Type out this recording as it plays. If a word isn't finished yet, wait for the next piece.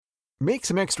Make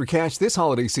some extra cash this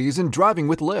holiday season driving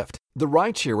with Lyft, the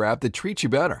rideshare app that treats you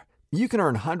better. You can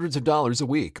earn hundreds of dollars a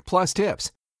week, plus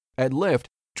tips. At Lyft,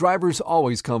 drivers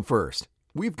always come first.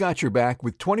 We've got your back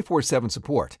with 24/7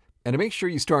 support. And to make sure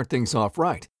you start things off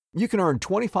right, you can earn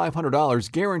 $2,500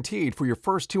 guaranteed for your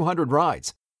first 200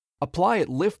 rides. Apply at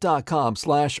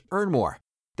lyft.com/earnmore.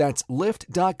 That's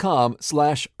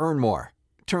lyft.com/earnmore.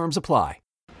 Terms apply.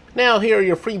 Now here are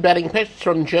your free betting picks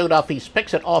from Joe Duffy's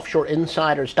picks at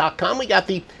offshoreinsiders.com. We got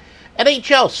the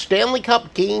NHL Stanley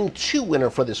Cup Game 2 winner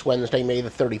for this Wednesday, May the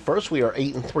 31st. We are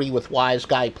 8-3 with Wise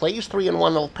Guy Plays,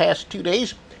 3-1 the past 2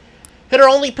 days. Hit our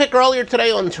only pick earlier today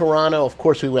on Toronto. Of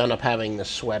course, we wound up having to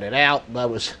sweat it out. That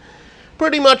was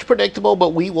pretty much predictable, but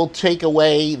we will take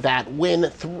away that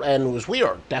win. We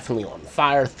are definitely on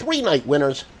fire. 3-night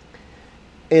winners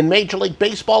in Major League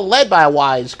Baseball, led by a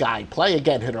Wise Guy Play.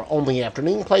 Again, hit our only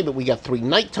afternoon play, but we got 3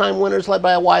 nighttime winners led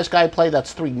by a Wise Guy Play.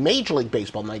 That's 3 Major League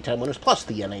Baseball nighttime winners, plus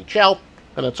the NHL.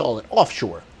 And that's all at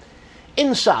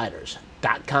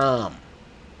offshoreinsiders.com.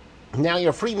 Now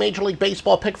your free Major League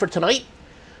Baseball pick for tonight.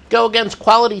 Go against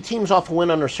quality teams off a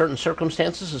win under certain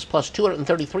circumstances is plus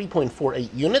 233.48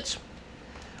 units.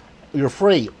 Your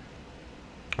free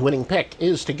winning pick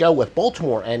is to go with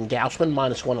Baltimore and Gausman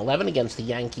minus 111 against the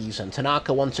Yankees and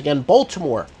Tanaka. Once again,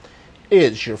 Baltimore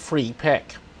is your free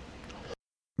pick.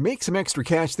 Make some extra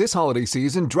cash this holiday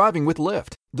season driving with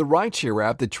Lyft, the rideshare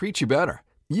app that treats you better.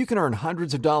 You can earn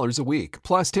hundreds of dollars a week,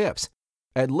 plus tips.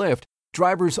 At Lyft,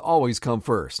 drivers always come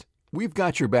first. We've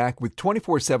got your back with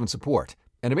 24/7 support.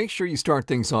 And to make sure you start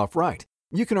things off right,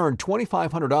 you can earn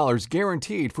 $2,500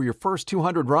 guaranteed for your first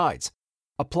 200 rides.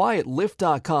 Apply at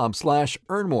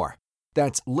lyft.com/earnmore.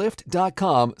 That's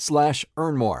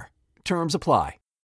lyft.com/earnmore. Terms apply.